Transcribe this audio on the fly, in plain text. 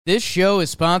This show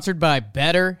is sponsored by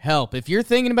BetterHelp. If you're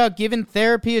thinking about giving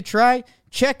therapy a try,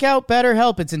 check out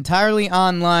BetterHelp. It's entirely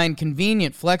online,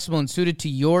 convenient, flexible, and suited to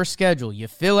your schedule. You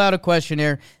fill out a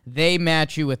questionnaire, they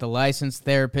match you with a licensed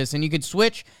therapist, and you can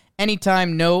switch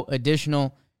anytime, no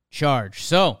additional charge.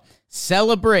 So,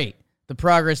 celebrate the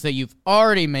progress that you've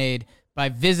already made by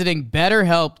visiting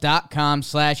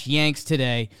BetterHelp.com/Yanks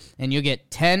today, and you'll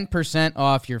get 10%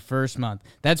 off your first month.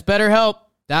 That's BetterHelp.com/Yanks.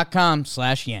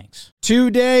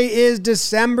 Today is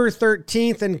December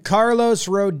 13th, and Carlos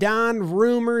Rodon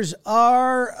rumors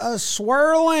are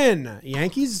a-swirling.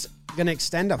 Yankees going to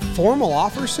extend a formal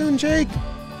offer soon, Jake?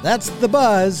 That's the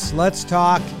buzz. Let's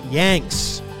talk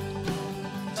Yanks.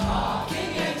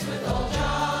 Talking Yanks with old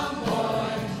John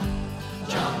Boy.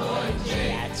 John Boy Jay.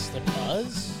 That's the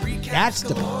buzz? That's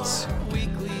the buzz.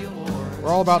 We're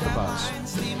all about the buzz.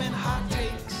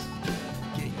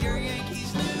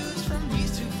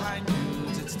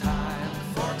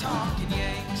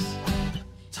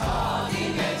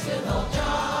 Talking Yanks with old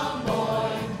John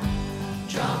Boy.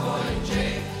 John Boy and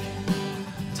Jake.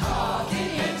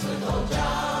 Talking Yanks with old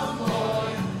John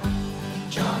Boy.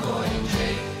 John Boy and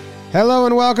Jake. Hello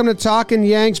and welcome to Talking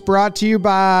Yanks, brought to you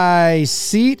by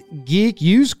SeatGeek.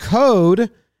 Use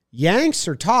code Yanks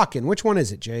or Talking. Which one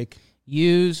is it, Jake?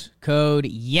 Use code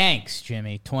YANKS,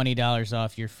 Jimmy. $20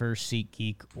 off your first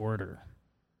SeatGeek order.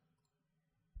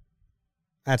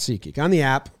 At SeatGeek on the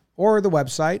app or the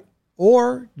website,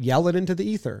 or yell it into the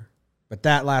ether. But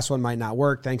that last one might not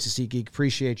work. Thanks to SeatGeek.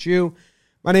 Appreciate you.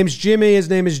 My name's Jimmy. His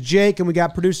name is Jake. And we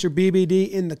got producer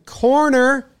BBD in the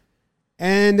corner.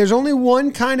 And there's only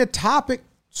one kind of topic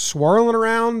swirling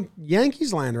around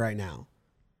Yankees land right now.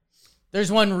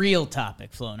 There's one real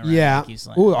topic floating around Yankees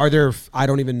land. Ooh, are there, I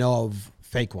don't even know of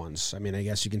fake ones. I mean, I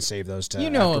guess you can save those to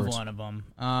afterwards. Of one of them.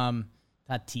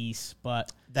 Tatis,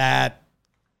 but that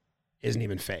isn't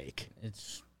even fake.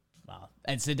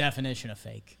 It's the definition of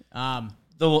fake.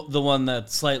 The one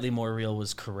that's slightly more real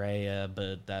was Correa,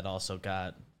 but that also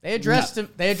got they addressed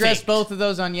faked. both of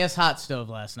those on Yes Hot Stove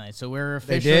last night. So we're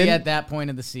officially at that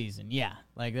point of the season. Yeah,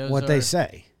 like those. What they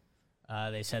say?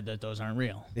 They said that those aren't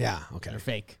real. Yeah. Okay. They're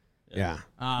fake. Yeah.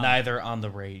 neither on the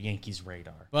Yankees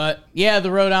radar. But yeah, the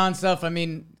Rodon stuff. I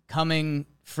mean, coming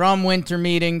from winter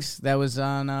meetings, that was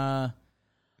on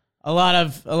a lot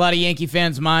of Yankee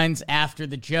fans' minds after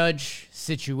the Judge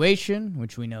situation,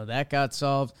 which we know that got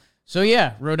solved. So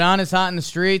yeah, Rodon is hot in the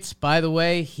streets. By the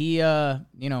way, he I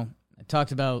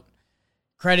talked about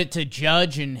credit to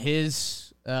Judge and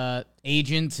his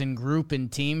agents and group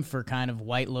and team for kind of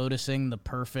white lotusing the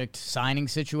perfect signing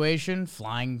situation,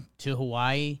 flying to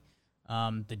Hawaii.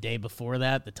 The day before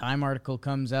that, the Time article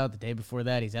comes out. The day before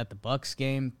that, he's at the Bucks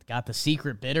game, got the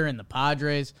secret bidder in the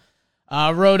Padres.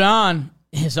 Rodon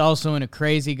is also in a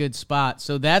crazy good spot.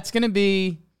 So that's going to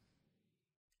be,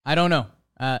 I don't know.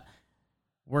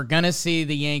 We're going to see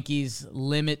the Yankees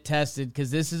limit tested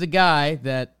because this is a guy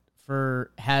that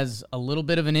has a little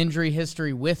bit of an injury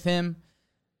history with him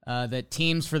that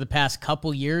teams for the past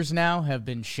couple years now have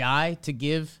been shy to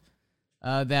give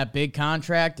that big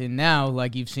contract. And now,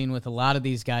 like you've seen with a lot of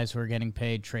these guys who are getting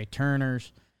paid, Trey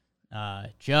Turners,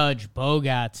 Judge,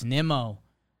 Bogarts, Nimmo,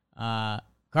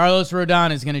 Carlos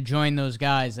Rodon is going to join those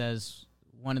guys as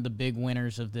one of the big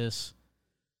winners of this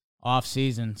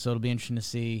offseason. So it'll be interesting to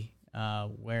see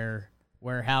where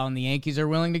Hal and the Yankees are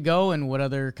willing to go and what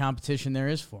other competition there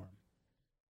is for him.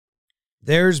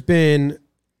 There's been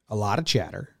a lot of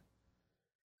chatter,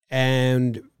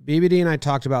 and BBD and I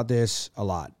talked about this a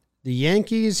lot. The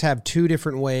Yankees have two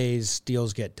different ways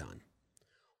deals get done.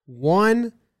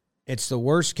 One, it's the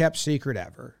worst kept secret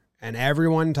ever. And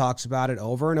everyone talks about it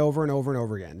over and over and over and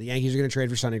over again. The Yankees are going to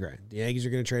trade for Sonny Gray. The Yankees are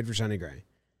going to trade for Sonny Gray.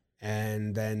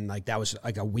 And then, that was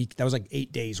like a week. That was like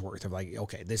 8 days worth of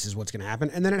okay, this is what's going to happen.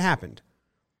 And then it happened.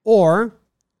 Or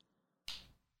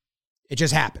it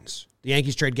just happens. The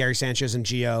Yankees trade Gary Sanchez and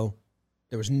Gio.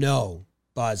 There was no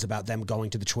buzz about them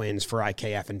going to the Twins for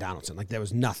IKF and Donaldson. There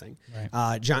was nothing.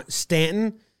 Right. John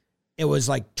Stanton, it was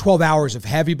 12 hours of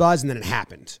heavy buzz, and then it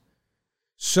happened.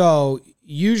 So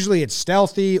usually it's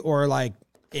stealthy or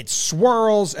it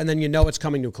swirls and then it's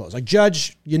coming to a close.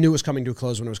 Judge, you knew it was coming to a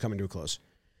close when it was coming to a close.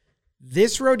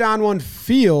 This Rodon one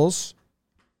feels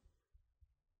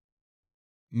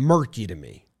murky to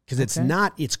me because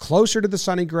it's closer to the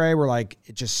Sonny Gray where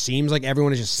it just seems like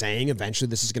everyone is just saying eventually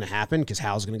this is going to happen because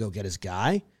Hal's going to go get his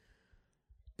guy.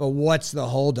 But what's the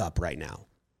holdup right now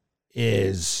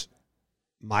is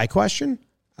my question.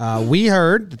 We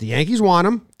heard that the Yankees want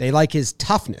him. They like his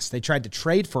toughness. They tried to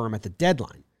trade for him at the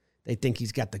deadline. They think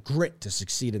he's got the grit to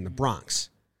succeed in the Bronx.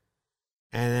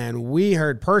 And then we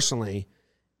heard personally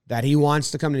that he wants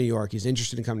to come to New York. He's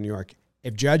interested in coming to New York.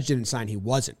 if Judge didn't sign, he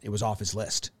wasn't. It was off his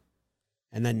list.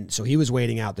 And then, so he was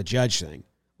waiting out the Judge thing,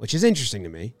 which is interesting to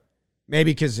me.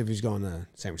 Maybe because if he's going to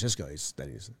San Francisco, he's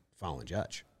following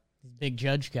Judge. Big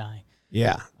Judge guy.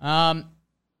 Yeah.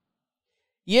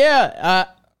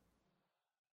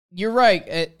 You're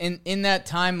right. In that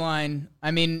timeline,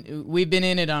 I mean, we've been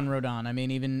in it on Rodon. I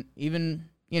mean, even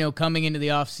coming into the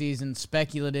offseason,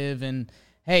 speculative and,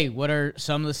 hey, what are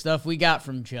some of the stuff we got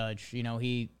from Judge?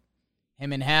 Him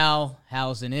and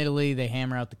Hal's in Italy. They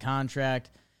hammer out the contract.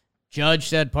 Judge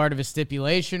said part of his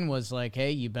stipulation was like,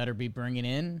 hey, you better be bringing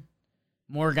in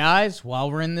more guys while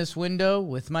we're in this window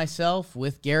with myself,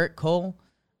 with Garrett Cole.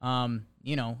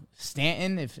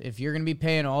 Stanton, if you're going to be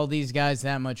paying all these guys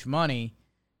that much money,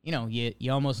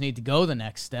 you almost need to go the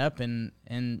next step.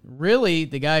 And really,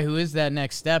 the guy who is that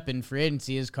next step in free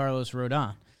agency is Carlos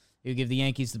Rodon. You give the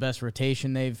Yankees the best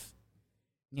rotation they've,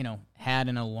 had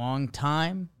in a long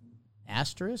time.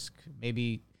 Asterisk,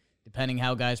 maybe depending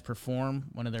how guys perform,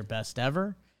 one of their best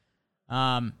ever.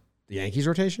 The Yankees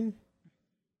rotation?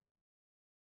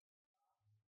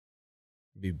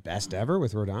 Be best ever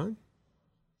with Rodon?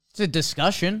 It's a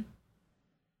discussion.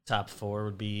 Top 4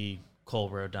 would be Cole,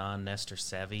 Rodon, Nestor,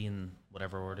 Sevy, in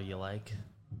whatever order you like.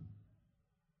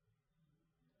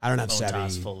 I don't have Botas,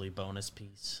 Sevy. Foley, bonus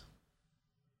piece.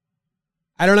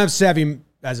 I don't have Sevy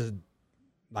as a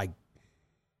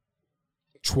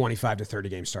 25 to 30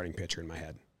 game starting pitcher in my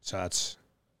head. So that's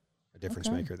a difference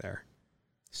maker there.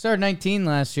 Started 19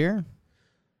 last year.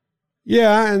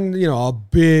 Yeah, and a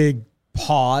big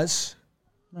pause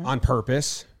on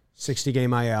purpose. 60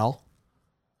 game IL.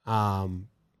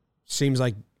 Seems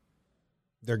like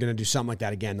they're going to do something like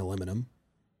that again to limit him.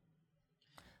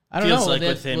 I don't Feels know. like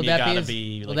with him, you gotta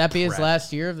be. Will that be his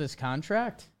last year of this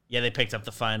contract? Yeah, they picked up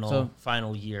the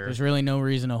final year. There's really no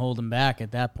reason to hold him back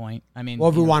at that point. I mean, well,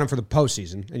 if we want him for the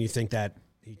postseason, and you think that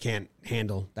he can't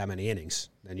handle that many innings,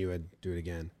 then you would do it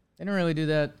again. They didn't really do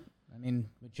that. I mean,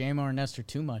 with J-Mo or Nestor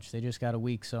too much. They just got a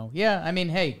week. So yeah, I mean,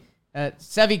 hey,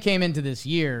 Sevy came into this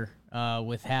year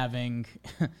with having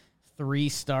 3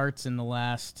 starts in the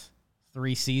last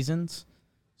 3 seasons.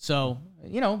 So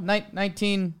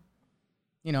 19.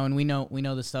 And we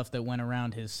know the stuff that went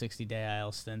around his 60-day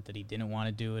IL stint, that he didn't want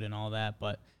to do it and all that,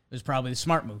 but it was probably the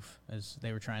smart move, as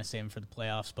they were trying to save him for the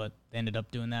playoffs, but they ended up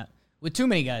doing that with too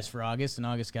many guys for August, and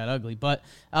August got ugly. But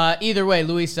either way,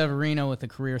 Luis Severino with a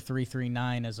career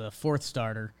 3.39 as a 4th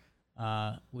starter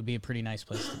would be a pretty nice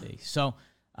place to be. So,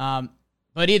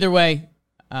 but either way,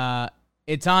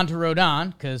 it's on to Rodon,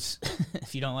 because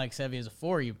if you don't like Sevy as a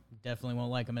 4, you definitely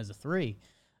won't like him as a 3.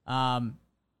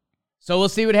 So we'll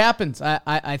see what happens.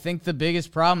 I think the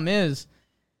biggest problem is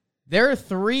there are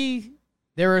three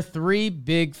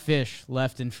big fish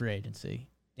left in free agency.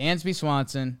 Dansby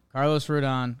Swanson, Carlos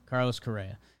Rodon, Carlos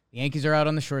Correa. The Yankees are out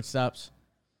on the shortstops.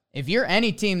 If you're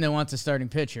any team that wants a starting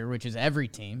pitcher, which is every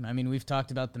team, I mean, we've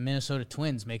talked about the Minnesota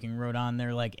Twins making Rodon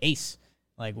their ace.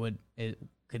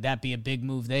 Could that be a big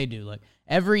move they do?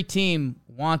 Every team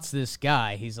wants this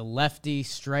guy. He's a lefty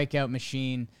strikeout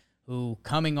machine who,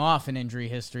 coming off an injury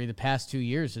history the past 2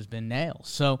 years, has been nails.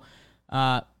 So,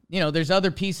 there's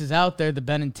other pieces out there, the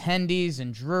Benintendis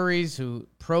and Drurys,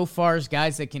 Profars,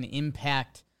 guys that can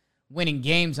impact winning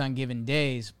games on given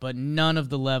days, but none of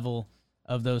the level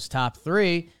of those top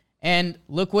 3. And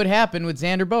look what happened with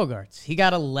Xander Bogaerts. He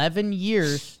got 11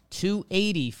 years,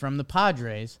 $280 from the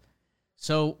Padres.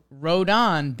 So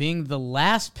Rodon, being the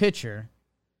last pitcher,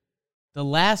 the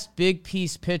last big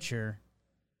piece pitcher,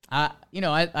 I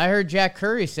heard Jack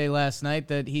Curry say last night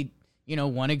that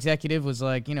one executive was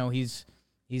like, he's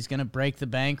going to break the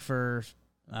bank for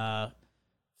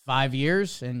 5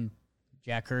 years. And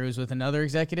Jack Curry was with another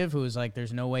executive who was like,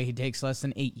 there's no way he takes less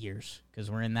than 8 years because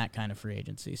we're in that kind of free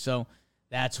agency. So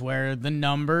that's where the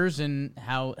numbers and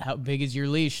how big is your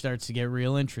leash starts to get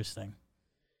real interesting.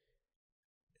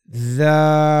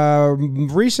 The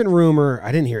recent rumor,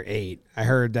 I didn't hear 8. I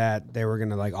heard that they were going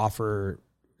to offer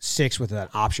 6 with an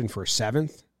option for a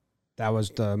 7th. That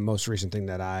was the most recent thing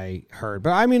that I heard.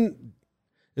 But I mean,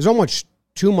 there's almost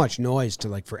too much noise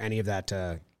to for any of that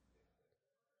to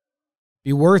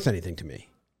be worth anything to me.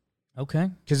 Okay.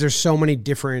 Because there's so many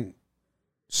different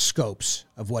scopes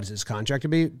of what is his contract to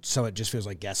be, so it just feels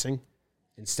like guessing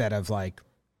instead of I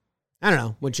don't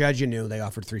know. With Judge, you knew they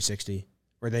offered 360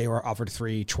 or they were offered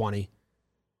 320,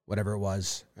 whatever it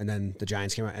was, and then the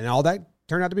Giants came out, and all that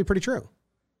turned out to be pretty true.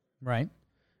 Right.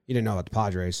 You didn't know about the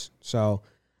Padres. So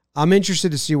I'm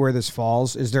interested to see where this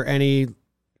falls. Is there any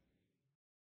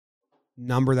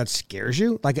number that scares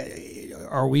you?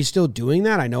 Are we still doing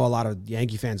that? I know a lot of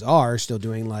Yankee fans are still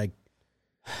doing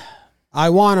I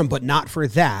want him, but not for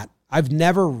that. I've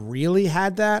never really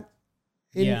had that.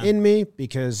 in me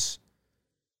because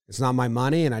it's not my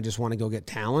money and I just want to go get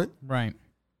talent. Right.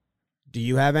 Do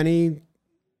you have anything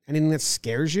that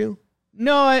scares you?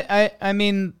 No, I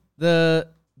mean, the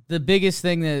biggest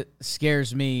thing that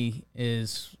scares me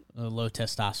is low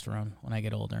testosterone when I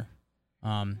get older.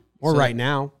 Right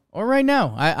now. Or right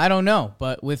now. I don't know.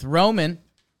 But with Roman,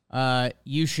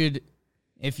 you should,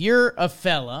 if you're a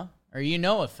fella or you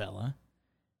know a fella,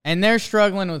 and they're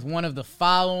struggling with one of the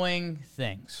following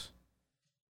things.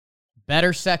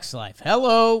 Better sex life.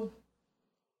 Hello.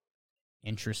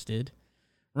 Interested.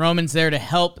 Roman's there to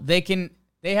help. They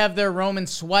have their Roman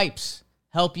swipes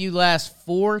help you last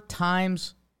 4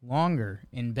 times longer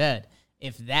in bed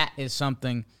if that is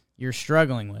something you're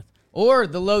struggling with. Or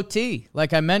the low T,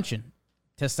 like I mentioned.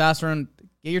 Testosterone,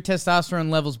 get your testosterone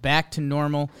levels back to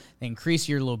normal. They increase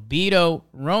your libido.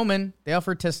 Roman, they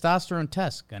offer testosterone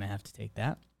tests. Gonna have to take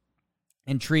that.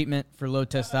 And treatment for low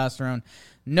testosterone.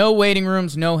 No waiting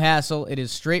rooms, no hassle. It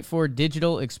is straightforward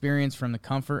digital experience from the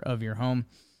comfort of your home.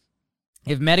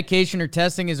 If medication or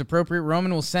testing is appropriate,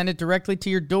 Roman will send it directly to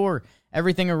your door.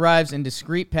 Everything arrives in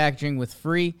discreet packaging with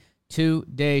free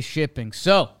 2-day shipping.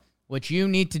 So, what you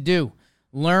need to do,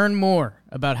 learn more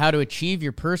about how to achieve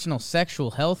your personal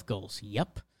sexual health goals.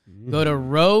 Yep. Go to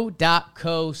ro.co/Yanks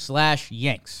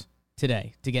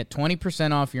today to get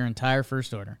 20% off your entire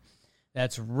first order.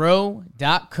 That's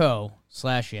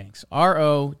ro.co/Yanks.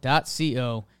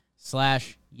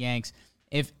 ro.co/Yanks.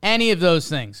 If any of those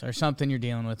things are something you're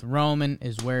dealing with, Roman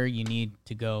is where you need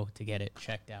to go to get it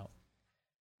checked out.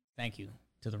 Thank you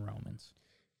to the Romans.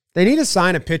 They need to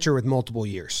sign a pitcher with multiple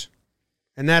years.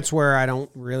 And that's where I don't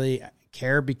really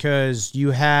care because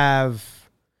you have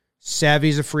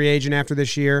Sevy's a free agent after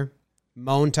this year.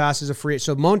 Montas is a free agent.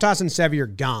 So Montas and Sevy are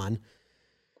gone.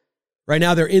 Right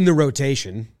now they're in the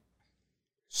rotation.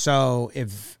 So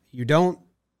if you don't,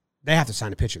 they have to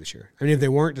sign a pitcher this year. I mean, if they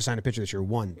weren't to sign a pitcher this year,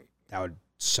 one, that would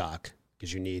suck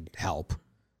because you need help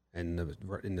in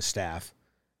the staff.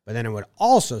 But then it would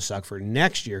also suck for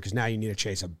next year because now you need to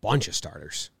chase a bunch of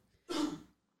starters.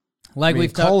 Like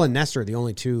we've talked, Cole and Nestor are the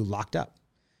only 2 locked up.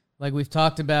 Like we've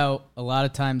talked about a lot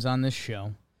of times on this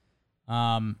show,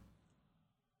 Brian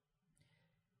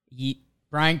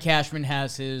Cashman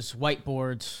has his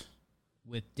whiteboards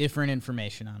with different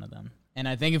information on them. And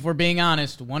I think if we're being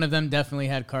honest, one of them definitely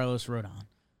had Carlos Rodon.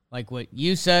 Like what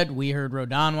you said, we heard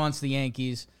Rodon wants the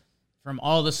Yankees. From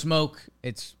all the smoke,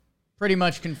 it's pretty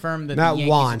much confirmed that not the Yankees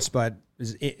wants, but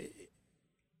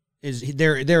is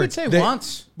they're I'd say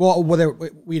wants. Well,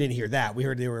 we didn't hear that. We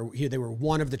heard they were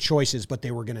one of the choices, but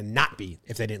they were going to not be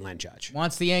if they didn't land Judge.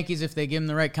 Wants the Yankees if they give him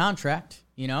the right contract,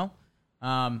 you know.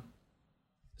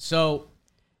 So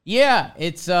yeah,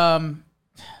 it's I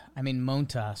mean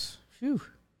Montas. Phew.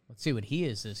 Let's see what he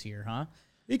is this year, huh?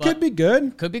 He could be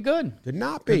good. Could be good. Could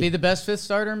not be. Could be the best 5th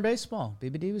starter in baseball.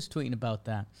 BBD was tweeting about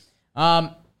that.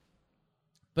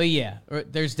 But yeah,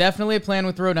 there's definitely a plan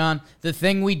with Rodon. The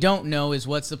thing we don't know is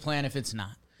what's the plan if it's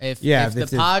not. If the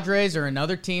Padres or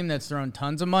another team that's thrown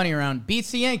tons of money around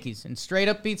beats the Yankees and straight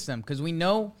up beats them, because we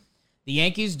know the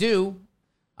Yankees do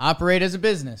operate as a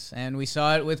business. And we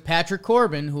saw it with Patrick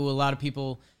Corbin, who a lot of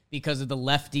people, because of the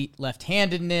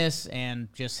left-handedness and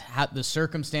just the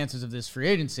circumstances of this free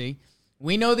agency,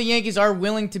 we know the Yankees are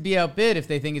willing to be outbid if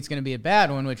they think it's going to be a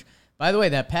bad one, which, by the way,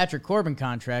 that Patrick Corbin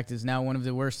contract is now one of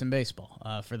the worst in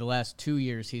baseball. For the last 2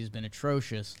 years, he's been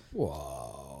atrocious.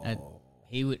 Whoa.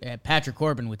 Patrick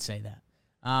Corbin would say that.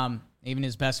 Even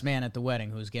his best man at the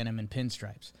wedding, who was getting him in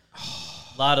pinstripes.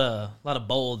 A lot of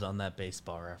bold on that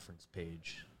baseball reference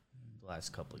page the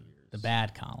last couple of years. The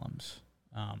bad columns.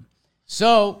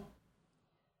 So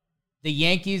the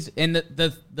Yankees, and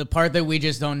the part that we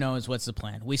just don't know is what's the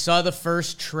plan. We saw the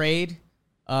first trade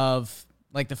of,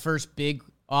 like the first big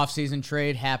offseason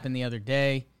trade happened the other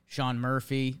day. Sean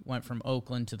Murphy went from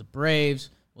Oakland to the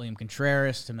Braves. William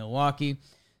Contreras to Milwaukee.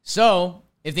 So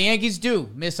if the Yankees do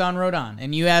miss on Rodon,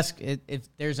 and you ask if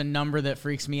there's a number that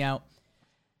freaks me out,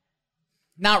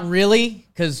 not really,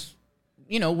 because,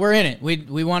 you know, we're in it.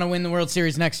 We want to win the World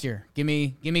Series next year. Give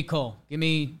me Cole. Give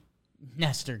me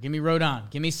Nestor. Give me Rodon.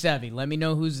 Give me Sevy. Let me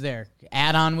know who's there.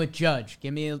 Add on with Judge.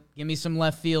 Give me some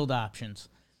left field options.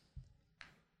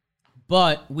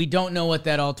 But we don't know what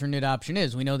that alternate option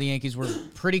is. We know the Yankees were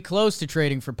pretty close to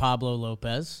trading for Pablo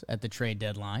Lopez at the trade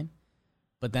deadline,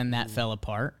 but then that fell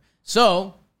apart.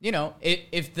 So, you know,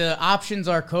 if the options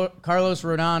are Carlos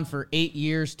Rodon for 8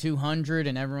 years, 200,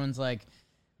 and everyone's like,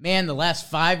 man, the last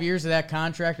 5 years of that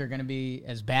contract are going to be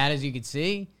as bad as you could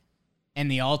see, and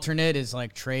the alternate is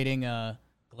like trading a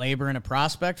Glaber and a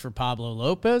prospect for Pablo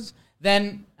Lopez,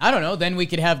 then, I don't know, then we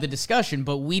could have the discussion,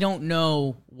 but we don't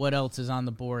know what else is on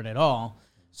the board at all.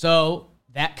 So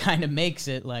that kind of makes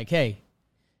it like, hey,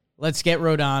 let's get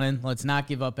Rodon in. Let's not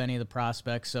give up any of the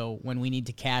prospects. So when we need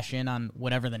to cash in on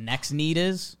whatever the next need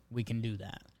is, we can do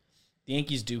that. The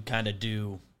Yankees do kind of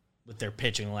do with their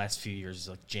pitching the last few years,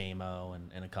 like J-Mo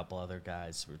and a couple other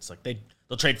guys, where it's like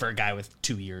they'll trade for a guy with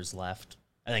 2 years left.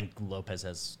 I think Lopez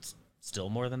has still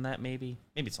more than that, maybe.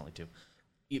 Maybe it's only 2.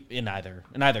 In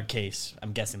either case,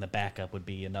 I'm guessing the backup would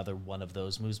be another one of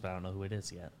those moves, but I don't know who it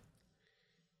is yet.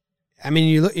 I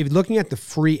mean, if you're looking at the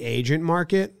free agent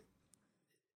market,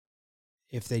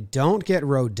 if they don't get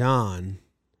Rodon,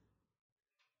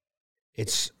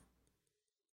 it's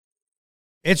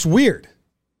weird.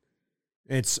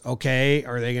 It's okay.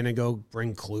 Are they going to go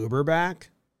bring Kluber back?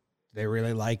 They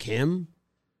really like him.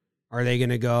 Are they going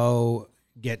to go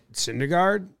get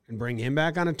Syndergaard and bring him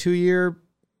back on a 2-year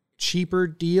cheaper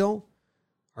deal?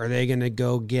 Are they going to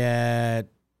go get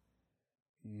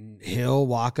Hill,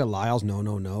 Waka, Lyles?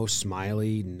 No.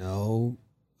 Smiley? No.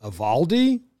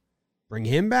 Evaldi? Bring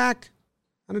him back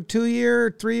on a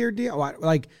 2-year, 3-year deal?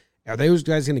 Like, are those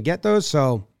guys going to get those?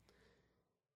 So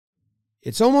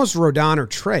it's almost Rodon or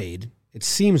trade, it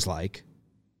seems like.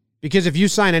 Because if you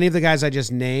sign any of the guys I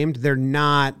just named, they're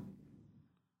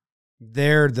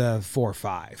the 4 or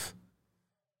 5.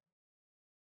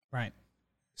 Right.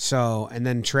 So, and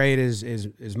then trade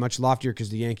is much loftier because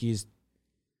the Yankees,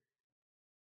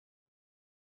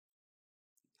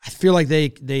 I feel like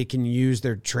they can use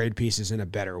their trade pieces in a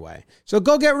better way. So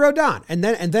go get Rodon. And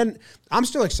then I'm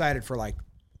still excited for like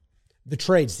the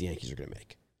trades the Yankees are going to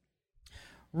make.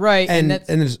 Right. And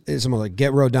it's almost like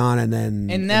get Rodon and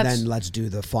then let's do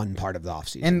the fun part of the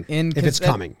offseason. And if it's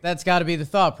coming. That's got to be the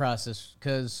thought process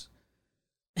because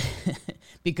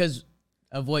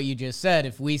of what you just said.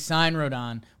 If we sign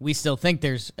Rodon, we still think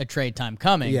there's a trade time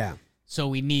coming. Yeah. So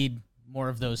we need more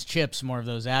of those chips, more of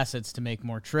those assets to make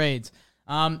more trades.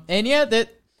 That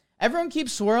everyone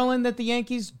keeps swirling that the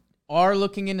Yankees are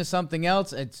looking into something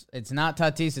else. It's not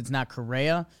Tatis, it's not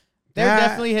Correa. They're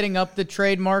definitely hitting up the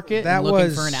trade market and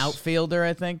looking for an outfielder,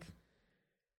 I think.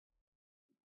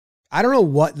 I don't know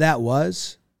what that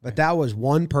was, but that was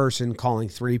one person calling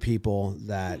 3 people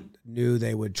that knew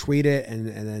they would tweet it and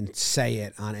then say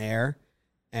it on air,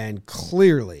 and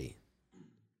clearly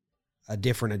a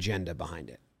different agenda behind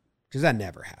it, because that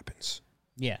never happens.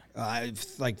 Yeah.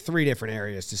 Like 3 different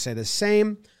areas to say the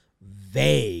same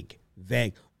vague.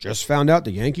 Just found out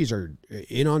the Yankees are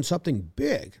in on something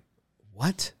big.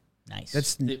 What? Nice.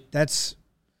 That's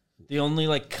the only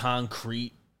like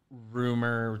concrete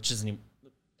rumor, which isn't even,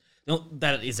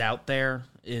 that is out there,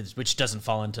 which doesn't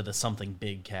fall into the something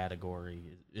big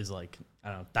category, is like, I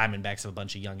don't know, Diamondbacks have a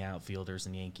bunch of young outfielders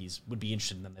and Yankees would be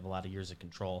interested in them. They have a lot of years of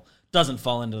control. Doesn't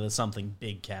fall into the something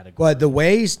big category. But the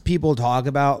ways people talk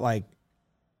about, like,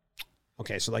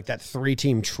 okay, so like that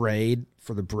 3-team trade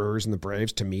for the Brewers and the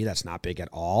Braves, to me, that's not big at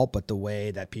all. But the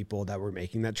way that people that were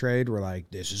making that trade were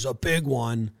like, this is a big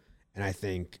one. And I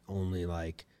think only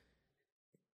like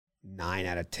 9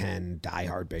 out of 10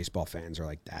 diehard baseball fans are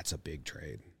like, that's a big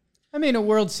trade. I mean, a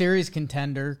World Series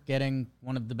contender getting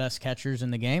one of the best catchers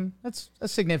in the game, that's a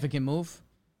significant move.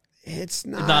 It's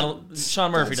not.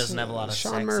 Sean Murphy doesn't have a lot of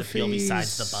sex appeal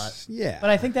besides the butt. Yeah. But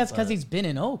I think that's because he's been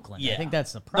in Oakland. Yeah. I think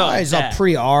that's the No, problem. he's a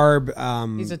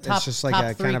pre-arb. He's a top 3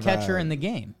 kind of catcher in the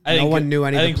game. No one knew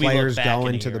any of the players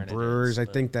going to the Brewers. I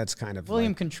think that's kind of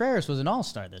William Contreras was an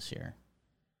all-star this year.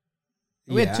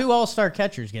 We had 2 all-star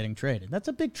catchers getting traded. That's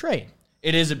a big trade.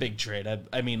 It is a big trade.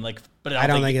 I mean, like, but I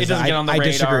don't think it doesn't get on the radar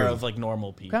disagree. of like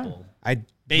normal people. Okay.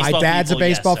 My dad's a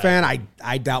baseball fan.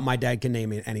 I doubt my dad can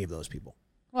name any of those people.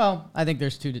 Well, I think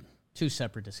there's two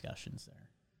separate discussions there,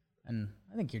 and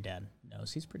I think your dad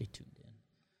knows. He's pretty tuned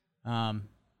in.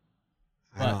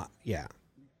 Yeah.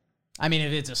 I mean,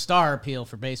 if it's a star appeal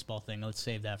for baseball thing, let's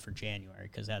save that for January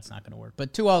because that's not going to work.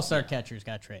 But 2 all-star catchers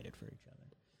got traded for each other.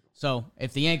 So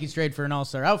if the Yankees trade for an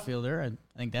all-star outfielder, I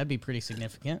think that'd be pretty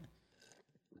significant.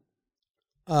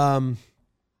 Yeah,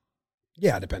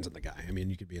 it depends on the guy. I mean,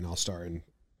 you could be an all-star and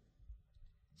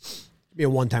be a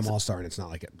one-time all-star, and it's not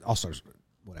like all-stars,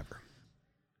 whatever.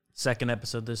 Second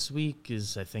episode this week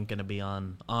is, I think, going to be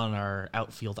on our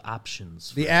outfield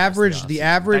options. The average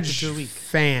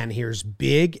fan hears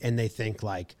big, and they think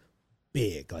like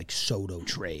big, like Soto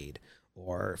trade,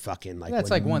 or fucking like that's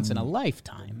like once in a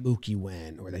lifetime. Mookie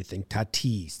went, or they think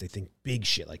Tatis, they think big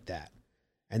shit like that,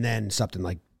 and then something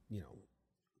like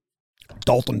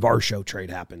Dalton Varsho trade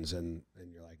happens, and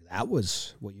you're like, that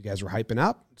was what you guys were hyping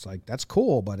up. It's like, that's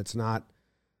cool, but it's not,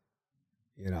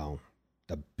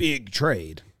 the big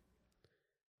trade.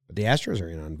 But the Astros are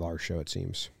in on Varsho, it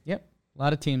seems. Yep, a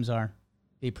lot of teams are.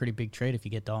 Be a pretty big trade if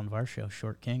you get Dalton Varsho,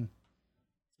 short king.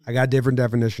 I got a different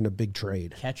definition of big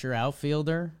trade. Catcher,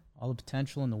 outfielder, all the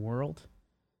potential in the world.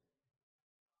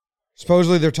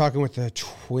 Supposedly they're talking with the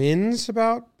Twins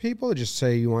about people. They just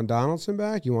say, you want Donaldson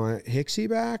back? You want Hicksy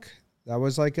back? That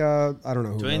was like I don't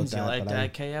know who Twins, wrote that. you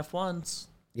like KF1s.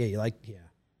 Yeah,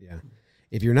 yeah.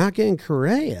 If you're not getting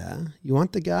Correa, you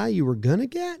want the guy you were going to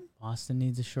get? Boston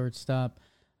needs a shortstop.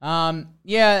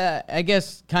 Yeah, I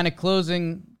guess kind of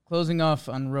closing off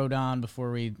on Rodon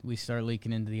before we start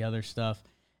leaking into the other stuff.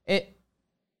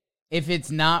 If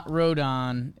it's not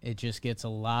Rodon, it just gets a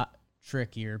lot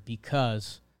trickier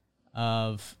because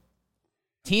of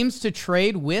teams to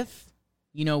trade with.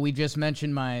 You know, we just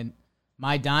mentioned my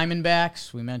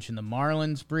Diamondbacks. We mentioned the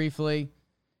Marlins briefly.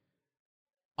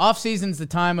 Offseason's the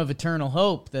time of eternal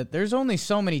hope that there's only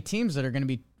so many teams that are going to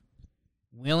be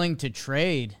willing to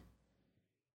trade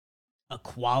a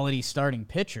quality starting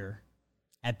pitcher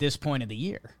at this point of the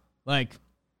year. Like,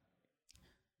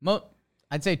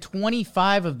 I'd say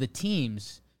 25 of the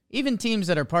teams, even teams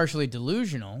that are partially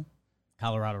delusional,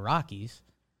 Colorado Rockies,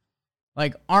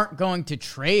 like, aren't going to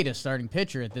trade a starting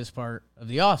pitcher at this part of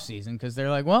the offseason because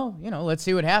they're like, well, you know, let's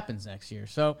see what happens next year.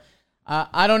 So,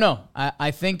 I don't know. I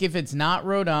think if it's not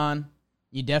Rodon,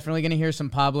 you're definitely going to hear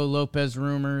some Pablo Lopez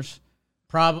rumors.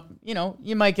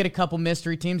 You might get a couple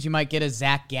mystery teams. You might get a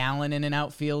Zach Gallen in an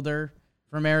outfielder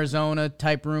from Arizona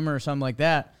type rumor or something like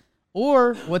that.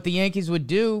 Or what the Yankees would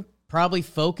do, probably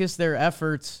focus their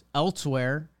efforts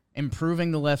elsewhere,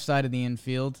 improving the left side of the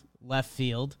infield, left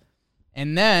field,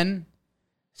 and then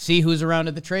see who's around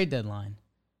at the trade deadline.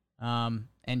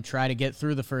 And try to get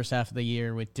through the first half of the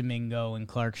year with Domingo and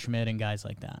Clark Schmidt and guys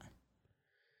like that.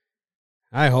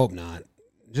 I hope not.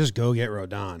 Just go get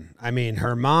Rodon. I mean,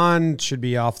 Herman should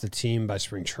be off the team by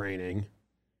spring training.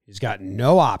 He's got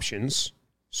no options.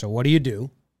 So what do?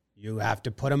 You have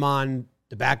to put him on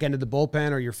the back end of the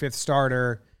bullpen or your fifth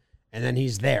starter, and then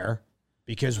he's there.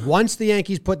 Because once the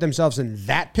Yankees put themselves in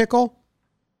that pickle,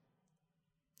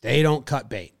 they don't cut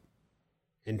bait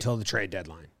until the trade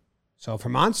deadline. So if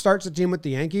Herman starts the team with the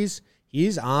Yankees,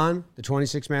 he's on the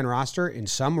 26-man roster in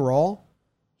some role,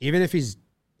 even if he's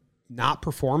not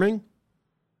performing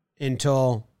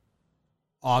until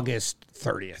August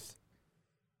 30th.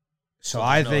 So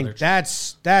I think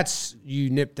that's you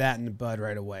nip that in the bud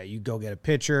right away. You go get a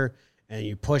pitcher and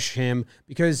you push him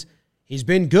because he's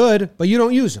been good, but you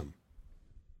don't use him.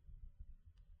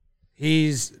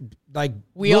 He's like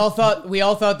we all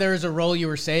thought there was a role you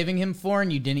were saving him for,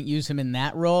 and you didn't use him in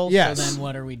that role. Yes. So then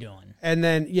what are we doing? And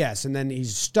then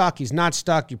he's stuck. He's not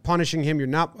stuck. You're punishing him. You're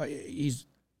not. He's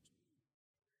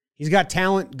got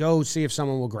talent. Go see if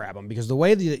someone will grab him because the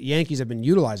way the Yankees have been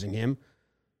utilizing him,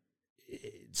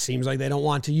 it seems like they don't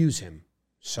want to use him.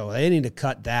 So they need to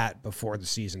cut that before the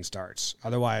season starts.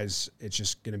 Otherwise, it's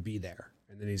just going to be there,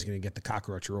 and then he's going to get the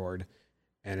cockroach award,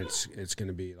 and it's going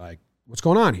to be like, what's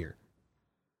going on here?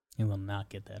 He will not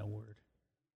get that award.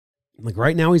 Like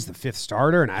right now, he's the fifth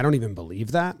starter, and I don't even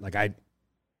believe that. Like I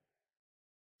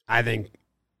think,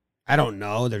 I don't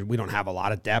know that we don't have a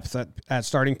lot of depth at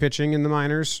starting pitching in the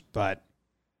minors, but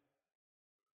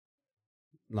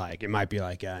like it might be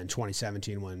like in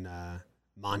 2017 when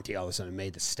Monty all of a sudden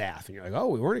made the staff, and you're like, oh,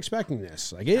 we weren't expecting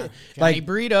this. Like it, Johnny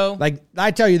Brito. Like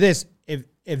I tell you this, if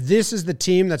this is the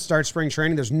team that starts spring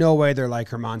training, there's no way they're like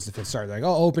Herman's the fifth starter. They're like,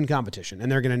 oh, open competition,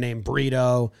 and they're going to name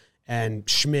Brito and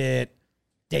Schmidt,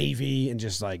 Davey, and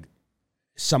just like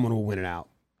someone will win it out.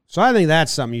 So I think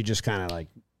that's something you just kind of like,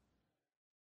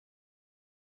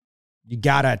 you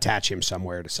got to attach him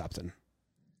somewhere to something.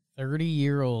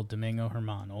 30-year-old Domingo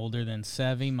Herman, older than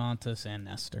Sevy, Montes, and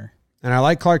Nestor. And I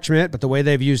like Clark Schmidt, but the way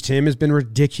they've used him has been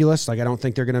ridiculous. Like, I don't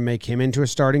think they're going to make him into a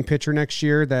starting pitcher next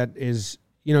year. That is,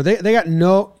 you know, they got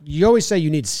no, you always say you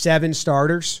need 7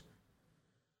 starters.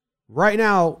 Right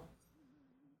now,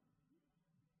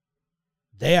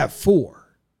 they have 4.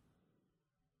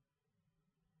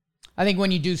 I think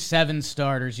when you do 7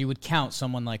 starters, you would count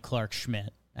someone like Clark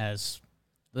Schmidt as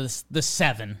the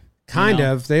 7. Kind you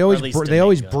know? of. They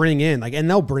always bring in like, and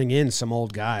they'll bring in some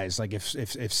old guys. Like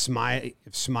if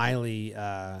Smiley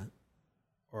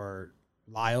or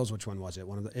Lyles, which one was it?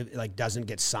 One of the if doesn't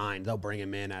get signed, they'll bring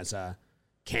him in as a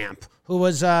camp. Who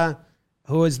was the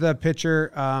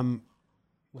pitcher?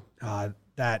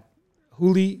 That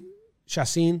Huli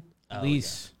Chassin.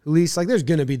 Hulis. Like there's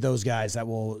gonna be those guys that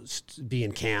will be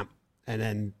in camp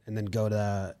and then go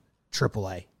to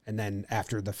AAA. And then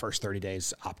after the first 30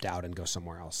 days, opt out and go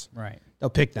somewhere else. Right. They'll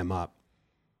pick them up.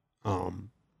 But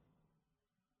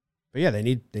yeah, they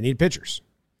need pitchers.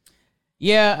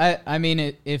 Yeah, I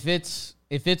mean, if it's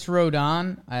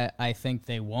Rodon, I think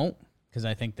they won't because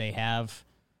I think they have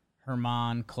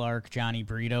Herman, Clark, Johnny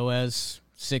Brito as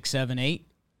 6, 7, 8.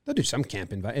 They'll do some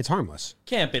camp invite. It's harmless.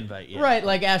 Camp invite, yeah. Right,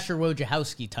 like Asher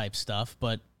Wojciechowski type stuff,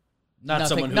 but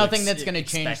nothing that's going to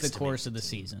change the course of the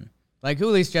seam. Like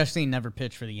Jhoulys Chacín never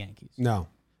pitched for the Yankees. No.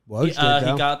 Woj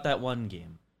he got that one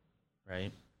game,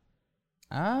 right?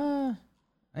 I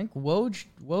think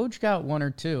Woj got one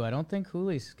or two. I don't think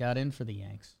Jhoulys got in for the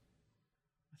Yanks.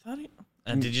 I thought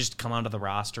did he just come onto the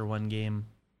roster one game?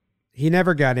 He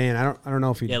never got in. I don't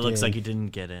know if he did. Yeah, it looks like he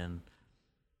didn't get in.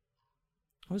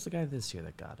 Who was the guy this year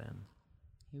that got in?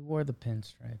 He wore the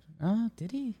pinstripe. Oh,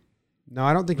 did he? No,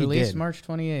 I don't think he did. Released March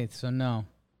 28th, so no.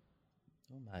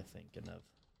 Who am I thinking of?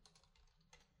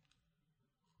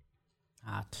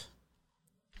 Hot.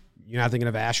 You're not thinking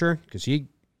of Asher? Because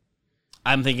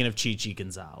I'm thinking of Chichi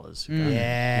Gonzalez. Who got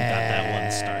that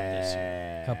one start this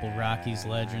year. Couple Rockies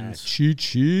legends.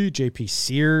 Chichi. JP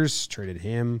Sears traded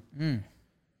him.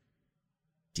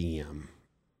 Damn.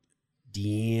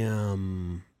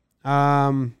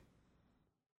 I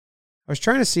was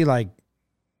trying to see like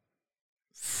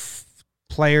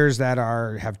players that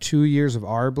have 2 years of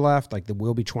ARB left, like the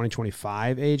will be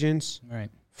 2025 agents, right?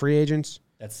 Free agents.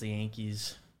 That's the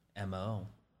Yankees' MO.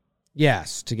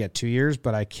 Yes, to get 2 years,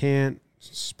 but I can't.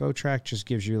 Spotrac just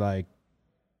gives you like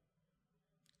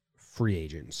free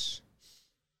agents,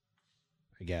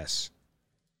 I guess.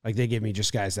 Like they give me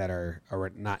just guys that are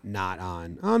not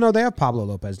on. Oh no, they have Pablo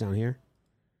Lopez down here.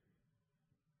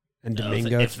 And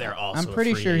Domingo. If they're also I'm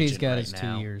pretty sure he's got right his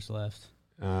now. 2 years left.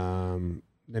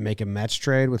 They make a Mets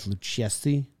trade with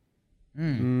Lucchesi.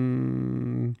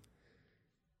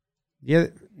 Yeah,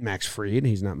 Max Fried,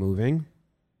 he's not moving.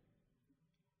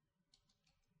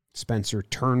 Spencer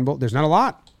Turnbull, there's not a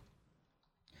lot.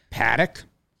 Paddock.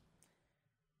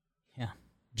 Yeah.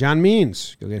 John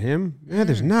Means, go get him. Yeah,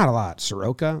 there's not a lot.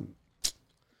 Soroka.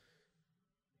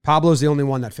 Pablo's the only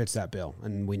one that fits that bill,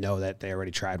 and we know that they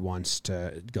already tried once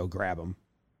to go grab him.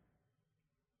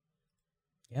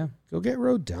 Yeah. Go get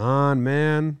Rodon,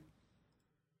 man.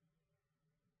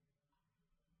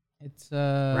 It's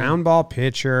ground ball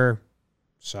pitcher.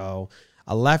 So,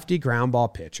 a lefty ground ball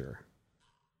pitcher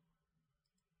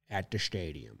at the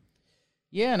stadium.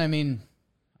 Yeah, and I mean,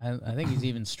 I think he's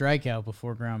even strikeout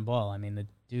before ground ball. I mean, the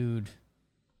dude,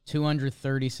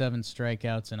 237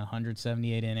 strikeouts in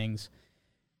 178 innings.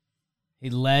 He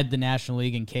led the National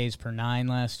League in Ks per 9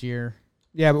 last year.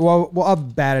 Yeah, but well,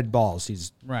 of batted balls,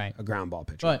 he's right a ground ball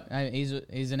pitcher. But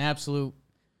he's an absolute.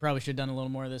 Probably should have done a little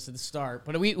more of this at the start.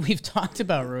 But we've talked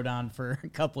about Rodon for a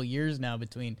couple years now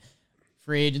between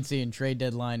free agency and trade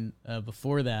deadline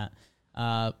before that.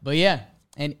 But yeah,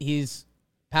 and he's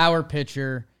power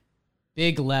pitcher,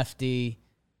 big lefty,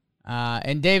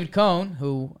 and David Cohn,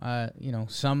 who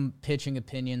some pitching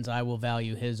opinions I will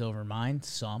value his over mine.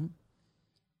 Some.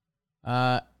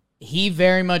 He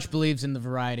very much believes in the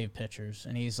variety of pitchers,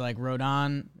 and he's like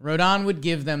Rodon. Rodon would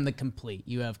give them the complete.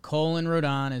 You have Cole and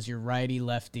Rodon as your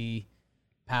righty-lefty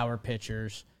power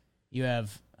pitchers. You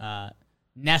have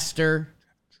Nestor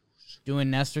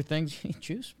doing Nestor things.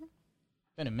 Juice?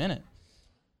 Been a minute.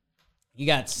 You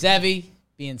got Sevy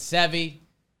being Sevy,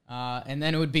 and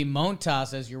then it would be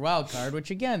Montas as your wild card, which,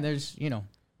 again,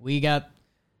 we got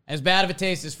as bad of a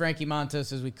taste as Frankie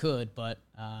Montas as we could, but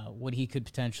what he could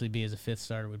potentially be as a fifth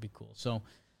starter would be cool. So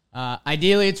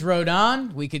ideally it's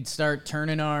Rodon. We could start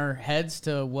turning our heads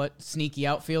to what sneaky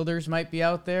outfielders might be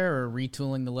out there or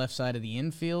retooling the left side of the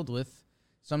infield with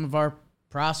some of our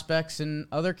prospects and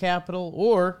other capital.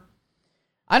 Or,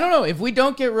 I don't know, if we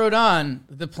don't get Rodon,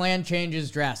 the plan changes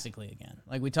drastically again.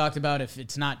 Like we talked about, if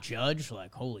it's not Judge,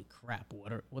 like, holy crap,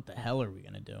 what the hell are we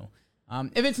going to do?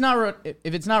 If it's not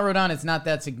Rodon, it's not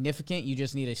that significant. You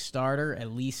just need a starter,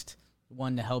 at least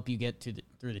one to help you get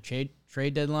through the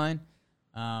trade deadline.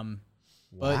 But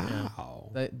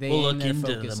wow. We'll look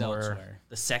into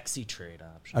the sexy trade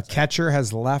options. A catcher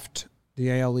has left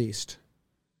the AL East.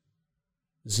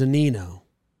 Zunino.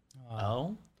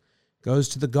 Oh. Goes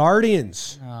to the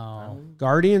Guardians. Oh.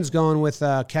 Guardians going with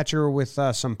a catcher with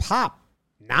some pop.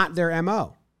 Not their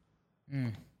MO.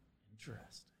 Interesting.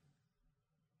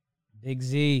 Big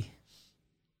Z.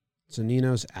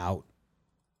 Zunino's out.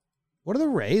 What are the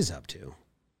Rays up to?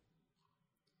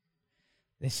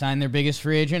 They signed their biggest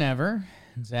free agent ever,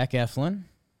 Zach Eflin.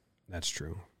 That's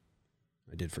true.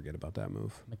 I did forget about that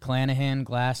move. McClanahan,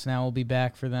 Glass now will be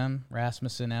back for them.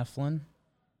 Rasmussen, Eflin.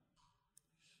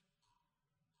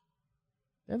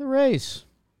 They're the Rays.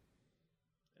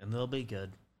 And they'll be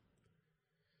good.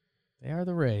 They are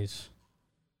the Rays.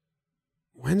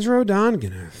 When's Rodon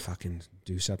going to fucking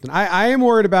do something? I am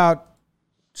worried about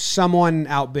someone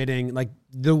outbidding, like,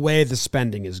 the way the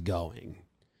spending is going.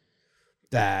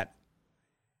 That,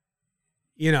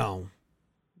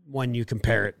 when you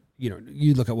compare it,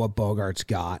 you look at what Bogart's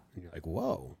got, and you're like,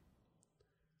 whoa.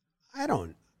 I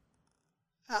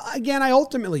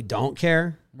ultimately don't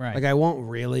care. Right. Like, I won't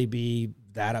really be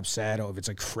that upset if it's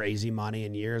like crazy money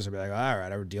in years. I'll be like, all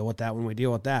right, I'll deal with that when we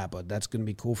deal with that, but that's going to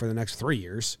be cool for the next 3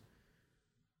 years.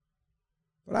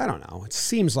 But I don't know. It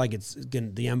seems like it's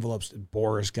going the envelope's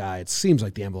Boris guy. It seems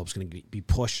like the envelope's going to be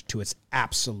pushed to its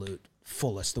absolute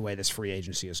fullest the way this free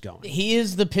agency is going. He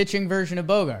is the pitching version of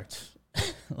Bogarts.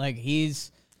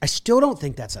 I still don't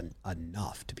think that's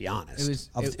enough, to be honest,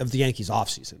 of the Yankees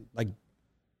offseason. Like,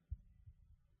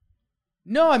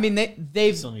 no, I mean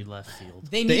they still need left field.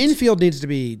 The infield needs to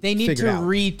be. They need to out.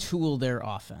 retool their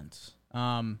offense.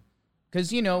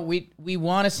 Because we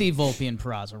want to see Volpe and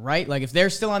Peraza, right? Like, if they're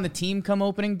still on the team come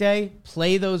opening day,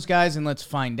 play those guys and let's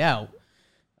find out.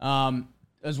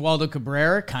 Oswaldo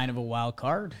Cabrera, kind of a wild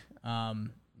card.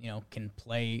 Can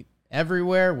play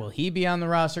everywhere. Will he be on the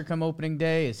roster come opening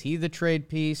day? Is he the trade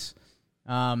piece?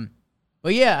 But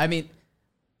yeah, I mean,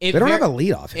 they don't have a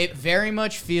leadoff. It very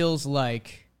much feels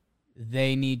like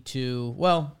they need to,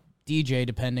 DJ,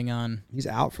 depending on... He's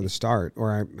out for the start,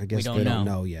 or I guess they don't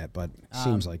know yet, but it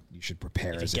seems like you should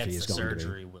prepare as if he is going to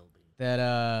be. Will be.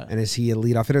 And is he a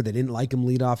leadoff hitter? They didn't like him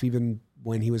lead off even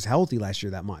when he was healthy last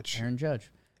year that much. Aaron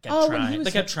Judge. They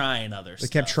kept trying other stuff.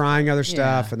 They kept trying other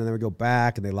stuff, and then they would go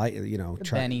back, and they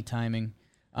try. Benny timing.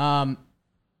 I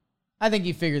think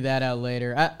you figure that out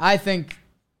later. I think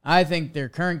their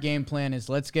current game plan is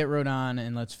let's get Rodon,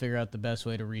 and let's figure out the best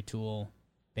way to retool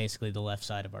basically the left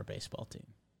side of our baseball team.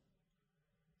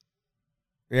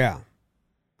 Yeah.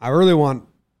 I really want...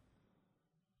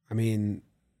 I mean,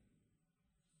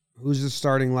 who's the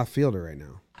starting left fielder right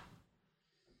now?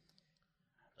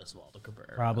 Oswaldo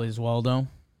Cabrera. Probably Oswaldo.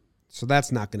 So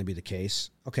that's not going to be the case.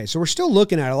 Okay, so we're still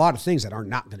looking at a lot of things that are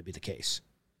not going to be the case.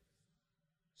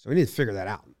 So we need to figure that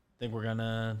out. I think we're going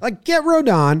to... Like, get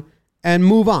Rodon and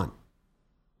move on.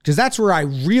 Because that's where I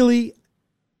really,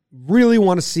 really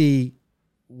want to see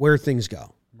where things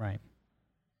go. Right.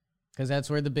 Because that's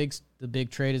where the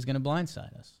big trade is going to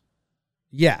blindside us.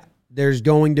 Yeah, there's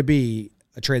going to be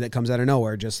a trade that comes out of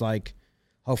nowhere, just like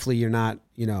hopefully you're not,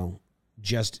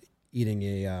 just eating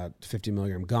a 50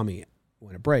 milligram gummy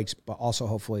when it breaks, but also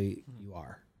hopefully you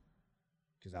are,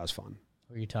 because that was fun.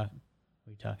 Who are you talking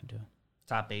to?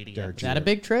 Top 80. Is that a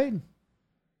big trade?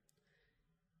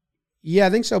 Yeah, I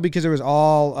think so, because it was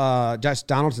all Josh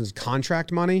Donaldson's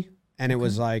contract money, and it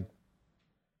was like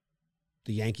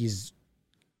the Yankees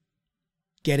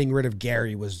getting rid of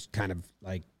Gary was kind of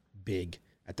like big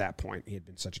at that point. He had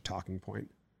been such a talking point.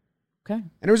 Okay.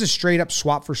 And it was a straight up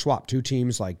swap for swap. Two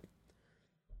teams, like,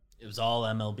 it was all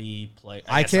MLB play.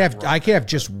 IKF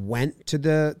just went to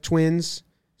the Twins,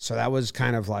 so that was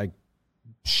kind of like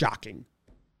shocking.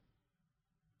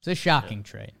 It's a shocking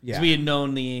trade. Yeah. We had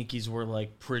known the Yankees were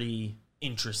like pretty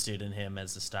interested in him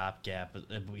as a stopgap, but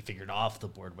we figured off the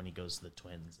board when he goes to the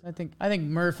Twins. I think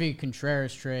Murphy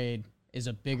Contreras trade is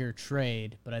a bigger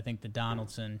trade, but I think the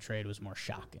Donaldson trade was more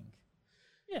shocking.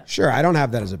 Yeah. Sure, I don't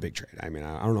have that as a big trade. I mean,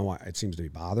 I don't know why it seems to be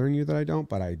bothering you that I don't,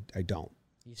 but I don't.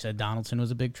 You said Donaldson was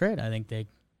a big trade. I think there's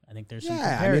some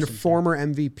comparison. I mean, a former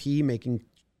MVP making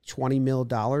 $20 million,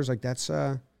 like that's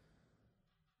a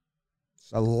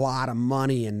lot of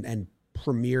money and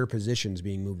premier positions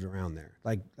being moved around there.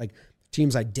 Like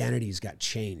teams' identities got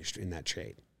changed in that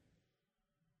trade.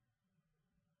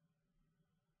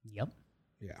 Yep.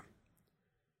 Yeah.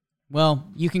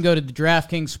 Well, you can go to the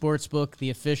DraftKings Sportsbook,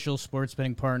 the official sports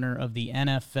betting partner of the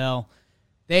NFL.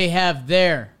 They have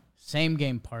their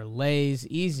same-game parlays,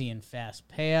 easy and fast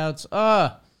payouts.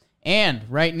 And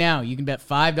right now, you can bet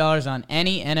 $5 on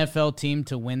any NFL team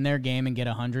to win their game and get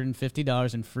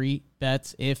 $150 in free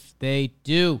bets if they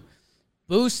do.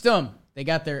 Boost them. They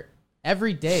got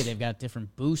every day they've got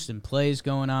different boosts and plays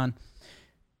going on.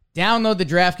 Download the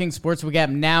DraftKings Sportsbook app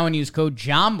now and use code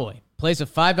JOHNBOY. Place a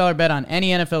 $5 bet on any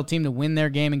NFL team to win their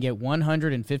game and get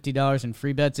 $150 in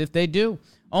free bets if they do.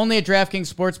 Only at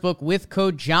DraftKings Sportsbook with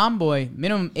code JOHNBOY.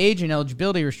 Minimum age and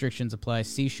eligibility restrictions apply.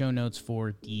 See show notes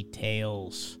for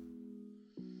details.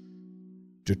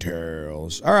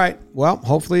 All right. Well,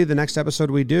 hopefully the next episode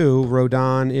we do,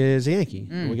 Rodon is a Yankee.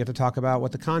 We get to talk about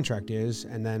what the contract is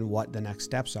and then what the next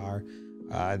steps are.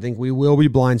 I think we will be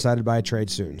blindsided by a trade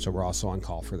soon, so we're also on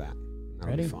call for that.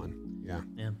 That'll be fun.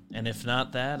 Yeah. And if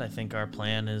not that, I think our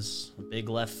plan is a big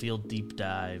left field deep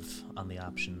dive on the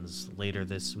options later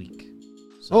this week.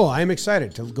 So, I am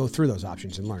excited to go through those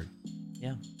options and learn.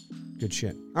 Yeah. Good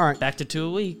shit. All right. Back to 2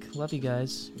 a week. Love you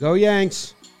guys. Go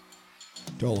Yanks.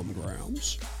 Dolan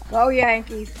Grounds. Go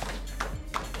Yankees.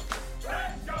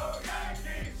 Let's go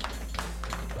Yankees!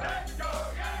 Let's go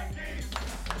Yankees!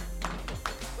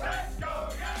 Let's go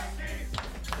Yankees!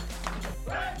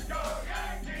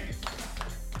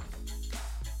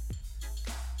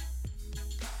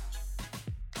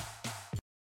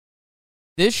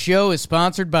 This show is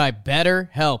sponsored by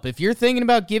BetterHelp. If you're thinking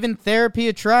about giving therapy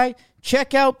a try,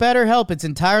 check out BetterHelp. It's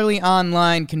entirely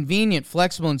online, convenient,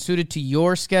 flexible, and suited to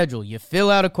your schedule. You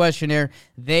fill out a questionnaire,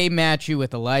 they match you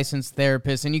with a licensed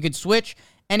therapist, and you can switch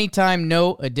anytime,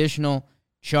 no additional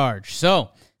charge. So,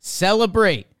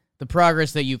 celebrate the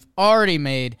progress that you've already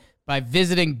made by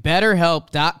visiting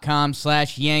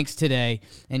betterhelp.com/Yanks today,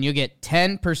 and you'll get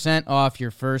 10% off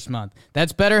your first month.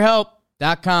 That's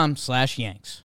betterhelp.com/Yanks.